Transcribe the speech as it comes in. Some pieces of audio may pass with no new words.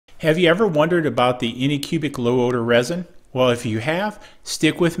Have you ever wondered about the Anycubic low odor resin? Well, if you have,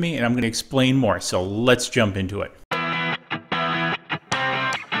 stick with me and I'm going to explain more. So let's jump into it.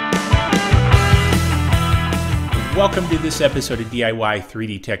 Welcome to this episode of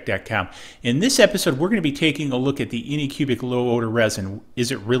DIY3DTech.com. In this episode, we're going to be taking a look at the Anycubic low odor resin.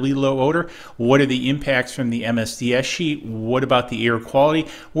 Is it really low odor? What are the impacts from the MSDS sheet? What about the air quality?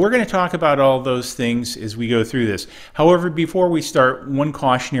 We're going to talk about all those things as we go through this. However, before we start, one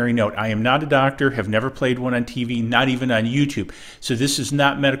cautionary note. I am not a doctor, have never played one on TV, not even on YouTube. So this is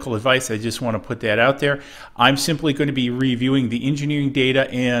not medical advice. I just want to put that out there. I'm simply going to be reviewing the engineering data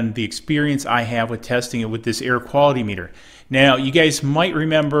and the experience I have with testing it with this air quality meter. Now, you guys might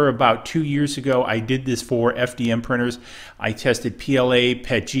remember about 2 years ago, I did this for FDM printers. I tested PLA,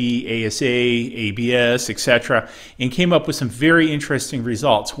 PETG, ASA, ABS, etc., and came up with some very interesting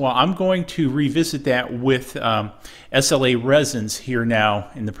results. Well, I'm going to revisit that with SLA resins here now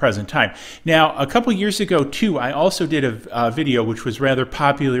in the present time. Now, a couple years ago, too, I also did a video which was rather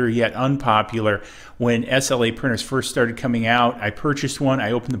popular yet unpopular when SLA printers first started coming out. I purchased one,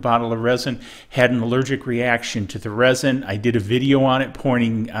 I opened the bottle of resin, had an allergic reaction to the resin. I did a video on it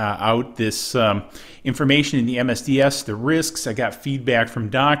pointing out this information in the MSDS, the risks. I got feedback from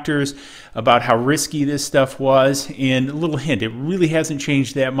doctors about how risky this stuff was, and a little hint, it really hasn't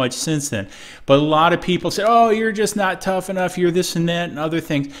changed that much since then. But a lot of people said, oh, you're just not tough enough, you're this and that and other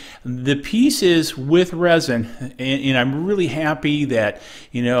things. The piece is with resin, and I'm really happy that,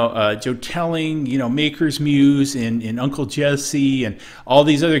 you know, Joe Telling, you know, Maker's Muse and Uncle Jesse and all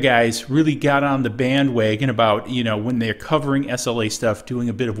these other guys really got on the bandwagon about, you know, when they're covering SLA stuff, doing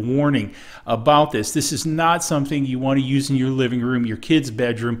a bit of warning about this. This is not something you want to use in your living room, your kid's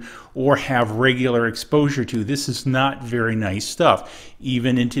bedroom, or have regular exposure to. This is not very nice stuff,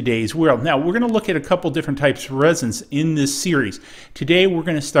 even in today's world. Now, we're going to look at a couple different types of resins in this series. Today, we're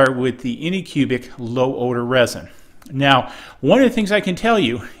going to start with the Anycubic low odor resin. Now, one of the things I can tell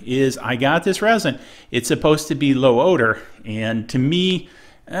you is I got this resin. It's supposed to be low odor, and to me,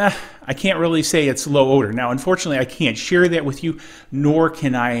 I can't really say it's low odor. Now, unfortunately, I can't share that with you, nor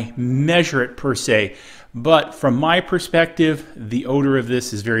can I measure it per se. But from my perspective, the odor of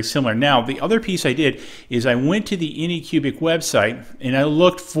this is very similar. Now, the other piece I did is I went to the Anycubic website and I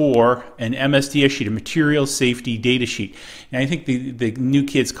looked for an MSDS sheet, a material safety data sheet. And I think the new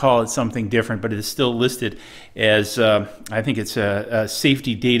kids call it something different, but it is still listed as, I think it's a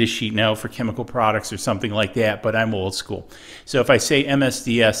safety data sheet now for chemical products or something like that, but I'm old school. So if I say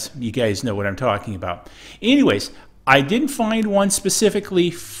MSDS, you guys know what I'm talking about. Anyways, I didn't find one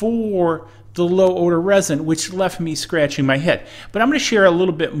specifically for the low odor resin, which left me scratching my head. But I'm going to share a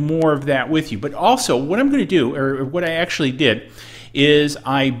little bit more of that with you. But also, what I'm going to do, or what I actually did, is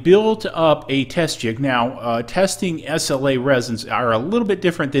I built up a test jig. Now, testing SLA resins are a little bit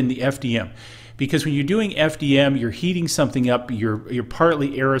different than the FDM. Because when you're doing FDM, you're heating something up, you're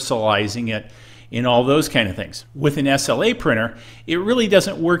partly aerosolizing it, and all those kind of things. With an SLA printer, it really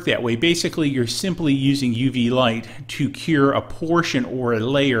doesn't work that way. Basically, you're simply using UV light to cure a portion or a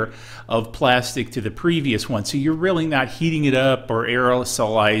layer of plastic to the previous one. So you're really not heating it up or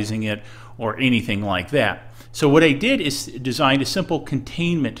aerosolizing it or anything like that. So what I did is designed a simple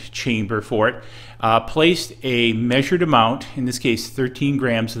containment chamber for it, placed a measured amount, in this case 13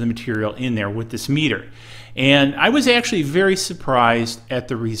 grams of the material in there with this meter. And I was actually very surprised at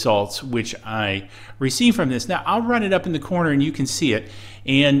the results which I received from this. Now, I'll run it up in the corner and you can see it.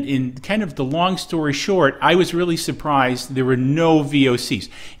 And in kind of the long story short, I was really surprised there were no VOCs.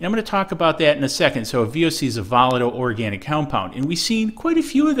 And I'm going to talk about that in a second. So a VOC is a volatile organic compound. And we've seen quite a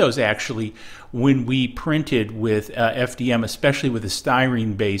few of those actually when we printed with FDM, especially with a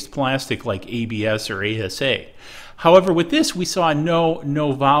styrene-based plastic like ABS or ASA. However, with this, we saw no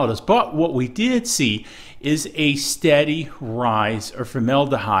volatiles. But what we did see is a steady rise of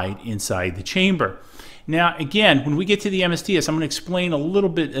formaldehyde inside the chamber. Now, again, when we get to the MSDS, I'm going to explain a little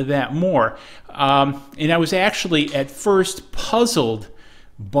bit of that more. And I was actually at first puzzled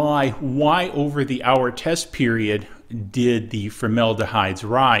by why over the hour test period did the formaldehydes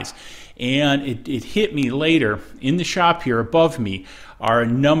rise. And it hit me later. In the shop here above me are a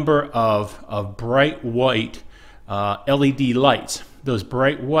number of bright white LED lights. Those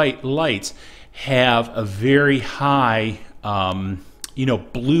bright white lights have a very high,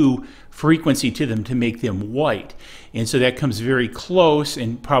 blue frequency to them to make them white. And so that comes very close,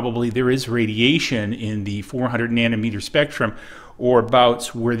 and probably there is radiation in the 400 nanometer spectrum or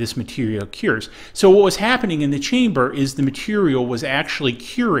bouts where this material cures. So what was happening in the chamber is the material was actually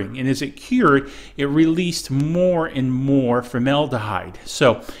curing, and as it cured, it released more and more formaldehyde.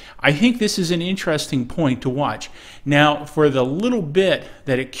 So I think this is an interesting point to watch. Now, for the little bit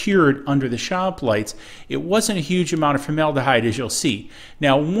that it cured under the shop lights, it wasn't a huge amount of formaldehyde, as you'll see.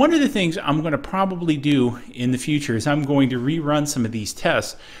 Now, one of the things I'm going to probably do in the future is I'm going to rerun some of these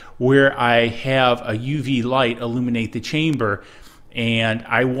tests where I have a UV light illuminate the chamber and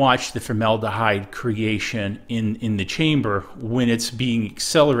I watch the formaldehyde creation in the chamber when it's being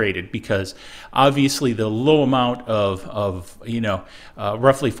accelerated, because obviously the low amount of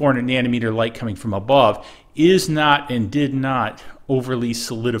roughly 400 nanometer light coming from above is not and did not overly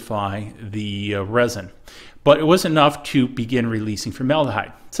solidify the resin, but it was enough to begin releasing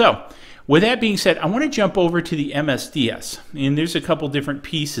formaldehyde. So with that being said, I want to jump over to the MSDS, and there's a couple different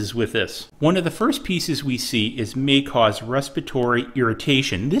pieces with this. One of the first pieces we see is may cause respiratory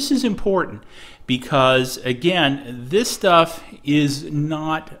irritation. This is important because, again, this stuff is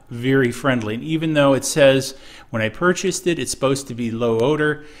not very friendly. And even though it says when I purchased it, it's supposed to be low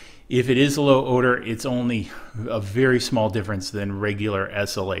odor, if it is low odor, it's only a very small difference than regular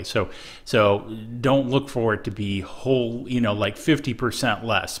SLA. So don't look for it to be whole, like 50%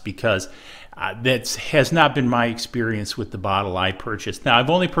 less, because that has not been my experience with the bottle I purchased. Now, I've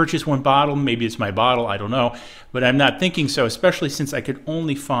only purchased one bottle. Maybe it's my bottle, I don't know, but I'm not thinking so, especially since I could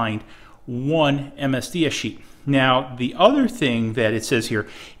only find one MSDS sheet. Now, the other thing that it says here,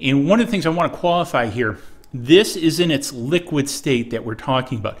 and one of the things I want to qualify here, this is in its liquid state that we're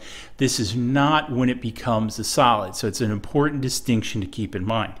talking about. This is not when it becomes a solid, so it's an important distinction to keep in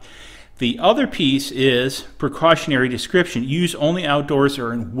mind. The other piece is precautionary description. Use only outdoors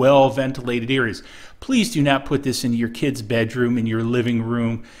or in well-ventilated areas. Please do not put this in your kid's bedroom, in your living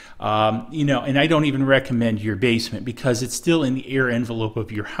room, and I don't even recommend your basement because it's still in the air envelope of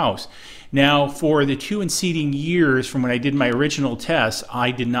your house. Now, for the 2 ensuing years from when I did my original tests,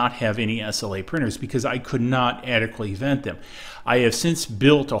 I did not have any SLA printers because I could not adequately vent them. I have since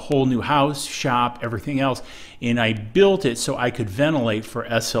built a whole new house, shop, everything else, and I built it so I could ventilate for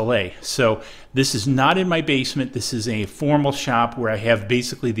SLA. So this is not in my basement. This is a formal shop where I have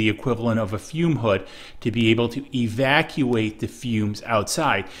basically the equivalent of a fume hood to be able to evacuate the fumes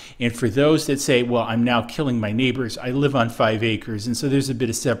outside. And for those that say, well, I'm now killing my neighbors, I live on 5 acres, and so there's a bit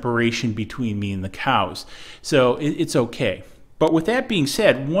of separation between me and the cows. So it's okay. But with that being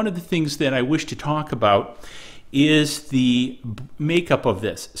said, one of the things that I wish to talk about is the makeup of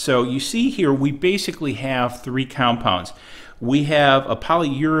this. So you see here, we basically have 3 compounds. We have a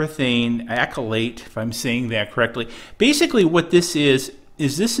polyurethane acrylate, if I'm saying that correctly. Basically what this is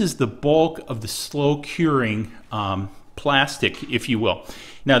this is the bulk of the slow curing plastic, if you will.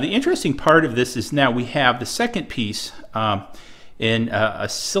 Now the interesting part of this is now we have the second piece in a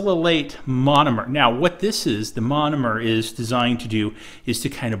acrylate monomer. Now what this is, the monomer is designed to do is to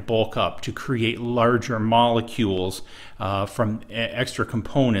kind of bulk up, to create larger molecules from extra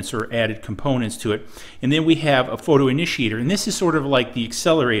components or added components to it. And then we have a photoinitiator, and this is sort of like the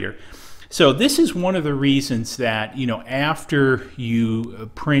accelerator. So this is one of the reasons that, after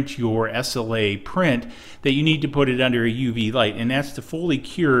you print your SLA print, that you need to put it under a UV light, and that's to fully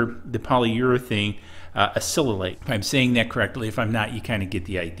cure the polyurethane acrylate. If I'm saying that correctly, if I'm not, you kind of get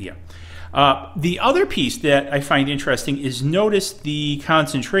the idea. The other piece that I find interesting is notice the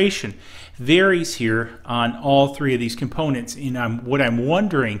concentration varies here on all 3 of these components. And what I'm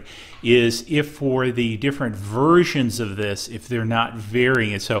wondering is if for the different versions of this, if they're not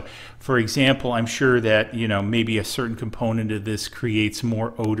varying. And so, for example, I'm sure that, maybe a certain component of this creates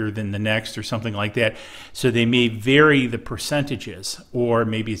more odor than the next or something like that. So they may vary the percentages, or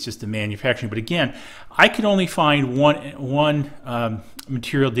maybe it's just the manufacturing. But again, I could only find one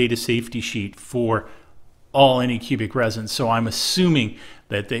material data safety sheet for all anycubic resins, so I'm assuming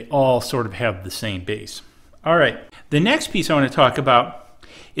that they all sort of have the same base. All right, the next piece I want to talk about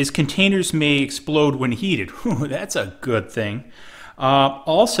is containers may explode when heated. Whew, that's a good thing.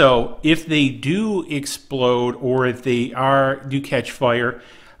 Also, if they do explode or if they do catch fire,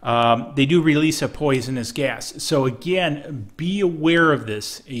 they do release a poisonous gas. So again, be aware of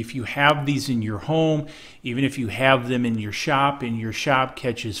this. If you have these in your home, even if you have them in your shop and your shop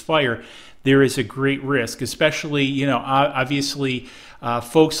catches fire, there is a great risk, especially, obviously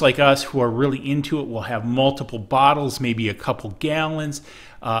folks like us who are really into it will have multiple bottles, maybe a couple gallons.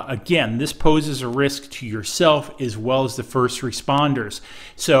 Again, this poses a risk to yourself as well as the first responders.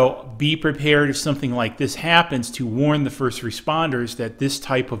 So be prepared if something like this happens to warn the first responders that this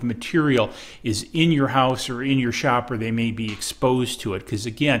type of material is in your house or in your shop, or they may be exposed to it. Because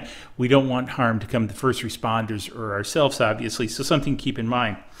again, we don't want harm to come to first responders or ourselves, obviously. So something to keep in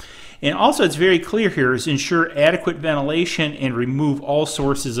mind. And also, it's very clear here is ensure adequate ventilation and remove all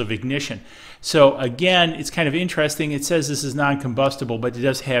sources of ignition. So again, it's kind of interesting. It says this is non-combustible, but it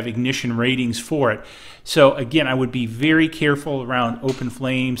does have ignition ratings for it. So again, I would be very careful around open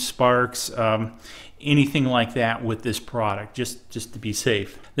flames, sparks, anything like that with this product, just to be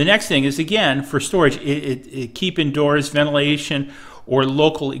safe. The next thing is, again, for storage, keep indoors ventilation or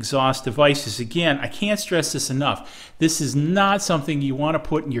local exhaust devices. Again, I can't stress this enough. This is not something you want to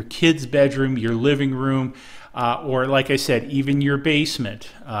put in your kid's bedroom, your living room, or like I said, even your basement.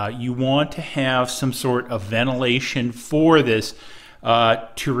 You want to have some sort of ventilation for this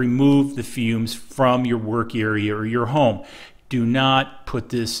to remove the fumes from your work area or your home. Do not put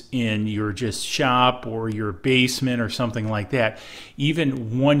this in your just shop or your basement or something like that.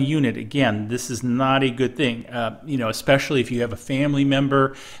 Even one unit, again, this is not a good thing. Especially if you have a family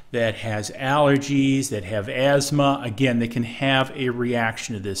member that has allergies, that have asthma. Again, they can have a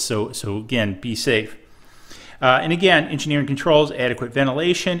reaction to this. So again, be safe. And again, engineering controls, adequate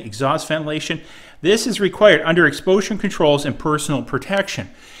ventilation, exhaust ventilation. This is required under exposure controls and personal protection.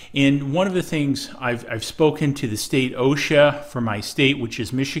 And one of the things I've spoken to the state OSHA for my state, which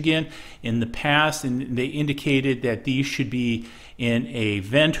is Michigan, in the past, and they indicated that these should be in a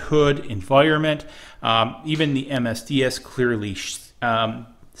vent hood environment. Even the MSDS clearly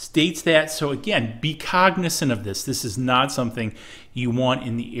states that. So again, be cognizant of this. This is not something you want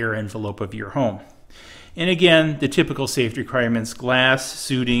in the air envelope of your home. And again, the typical safety requirements: glass,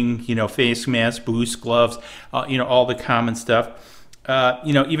 suiting, face mask, boots, gloves, all the common stuff.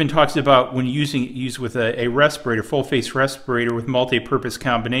 Even talks about when use with a respirator, full face respirator with multi-purpose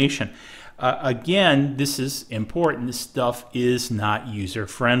combination. Again, this is important. This stuff is not user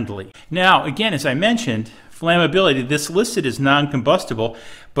friendly. Now, again, as I mentioned, flammability, this listed as non-combustible,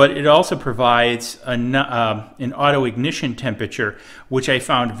 but it also provides an auto ignition temperature, which I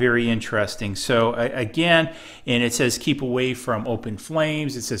found very interesting. So again, and it says keep away from open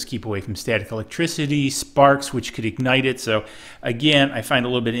flames. It says keep away from static electricity, sparks, which could ignite it. So again, I find a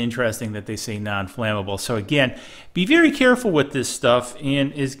little bit interesting that they say non-flammable. So again, be very careful with this stuff.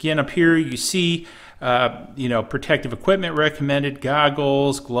 And again, up here you see protective equipment recommended,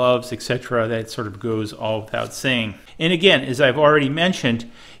 goggles, gloves, etc. That sort of goes all without saying. And again, as I've already mentioned,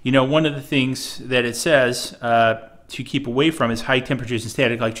 one of the things that it says to keep away from is high temperatures and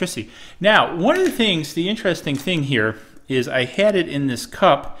static electricity. Now, one of the things, the interesting thing here is I had it in this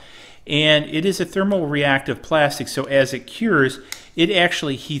cup, and it is a thermal reactive plastic, so as it cures, it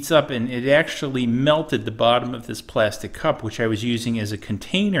actually heats up, and it actually melted the bottom of this plastic cup, which I was using as a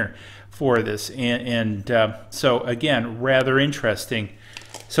container for this. So again, rather interesting.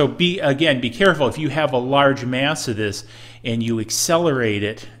 So be careful if you have a large mass of this and you accelerate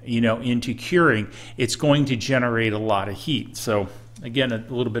it, into curing, it's going to generate a lot of heat. So again, a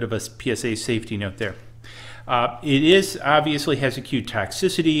little bit of a PSA safety note there. It is obviously has acute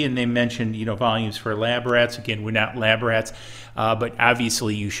toxicity, and they mentioned volumes for lab rats. Again, we're not lab rats, but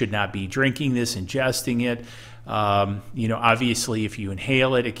obviously you should not be drinking this, ingesting it. Obviously if you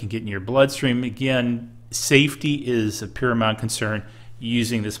inhale it, it can get in your bloodstream. Again, safety is a paramount concern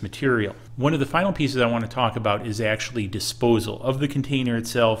using this material. One of the final pieces I want to talk about is actually disposal of the container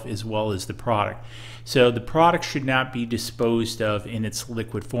itself as well as the product. So the product should not be disposed of in its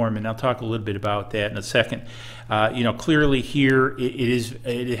liquid form, and I'll talk a little bit about that in a second. Clearly here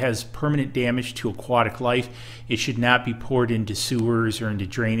it has permanent damage to aquatic life. It should not be poured into sewers or into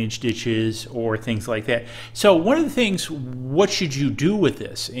drainage ditches or things like that. So one of the things, what should you do with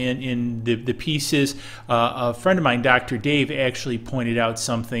this? And in the pieces, a friend of mine, Dr. Dave, actually pointed out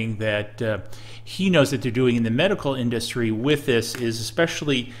something that he knows that they're doing in the medical industry with this, is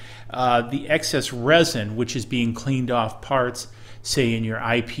especially the excess resin, which is being cleaned off parts, say in your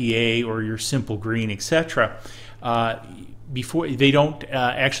IPA or your simple green, etc. Before they don't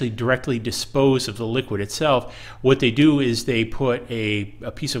actually directly dispose of the liquid itself. What they do is they put a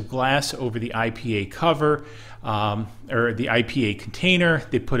piece of glass over the IPA cover, or the IPA container.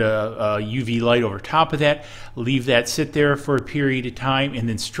 They put a UV light over top of that, leave that sit there for a period of time, and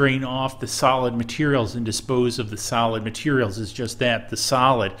then strain off the solid materials and dispose of the solid materials. Is just that, the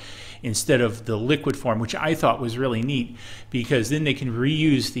solid. instead of the liquid form, which I thought was really neat, because then they can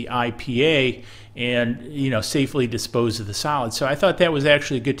reuse the IPA and, you know, safely dispose of the solid. So I thought that was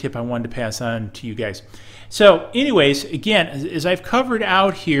actually a good tip I wanted to pass on to you guys. So anyways, again, as I've covered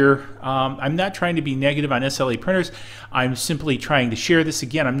out here, I'm not trying to be negative on SLA printers. I'm simply trying to share this.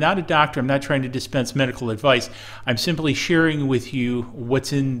 Again, I'm not a doctor. I'm not trying to dispense medical advice. I'm simply sharing with you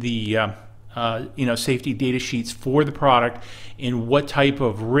what's in the safety data sheets for the product and what type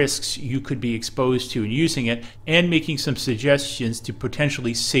of risks you could be exposed to in using it, and making some suggestions to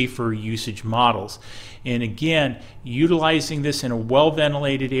potentially safer usage models. And again, utilizing this in a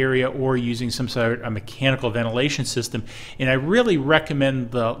well-ventilated area or using some sort of mechanical ventilation system. And I really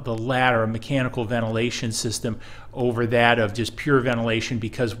recommend the latter, a mechanical ventilation system, over that of just pure ventilation,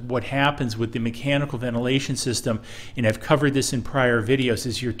 because what happens with the mechanical ventilation system, and I've covered this in prior videos,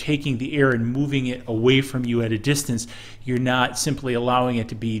 is you're taking the air and moving it away from you at a distance. You're not simply allowing it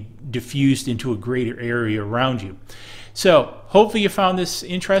to be diffused into a greater area around you. So hopefully you found this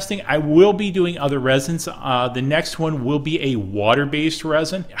interesting. I will be doing other resins. The next one will be a water-based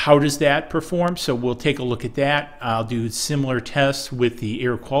resin. How does that perform? So we'll take a look at that. I'll do similar tests with the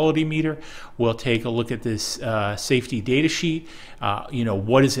air quality meter. We'll take a look at this safety data sheet.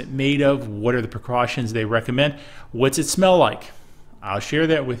 What is it made of? What are the precautions they recommend? What's it smell like? I'll share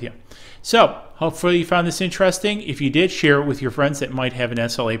that with you. So hopefully you found this interesting. If you did, share it with your friends that might have an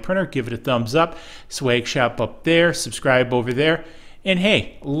SLA printer. Give it a thumbs up. Swag Shop up there. Subscribe over there. And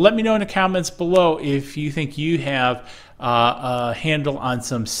hey, let me know in the comments below if you think you have a handle on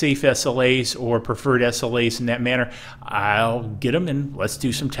some safe SLAs or preferred SLAs in that manner. I'll get them and let's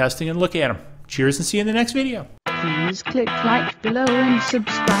do some testing and look at them. Cheers, and see you in the next video. Please click like below and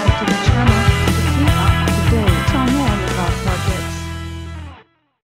subscribe to the channel.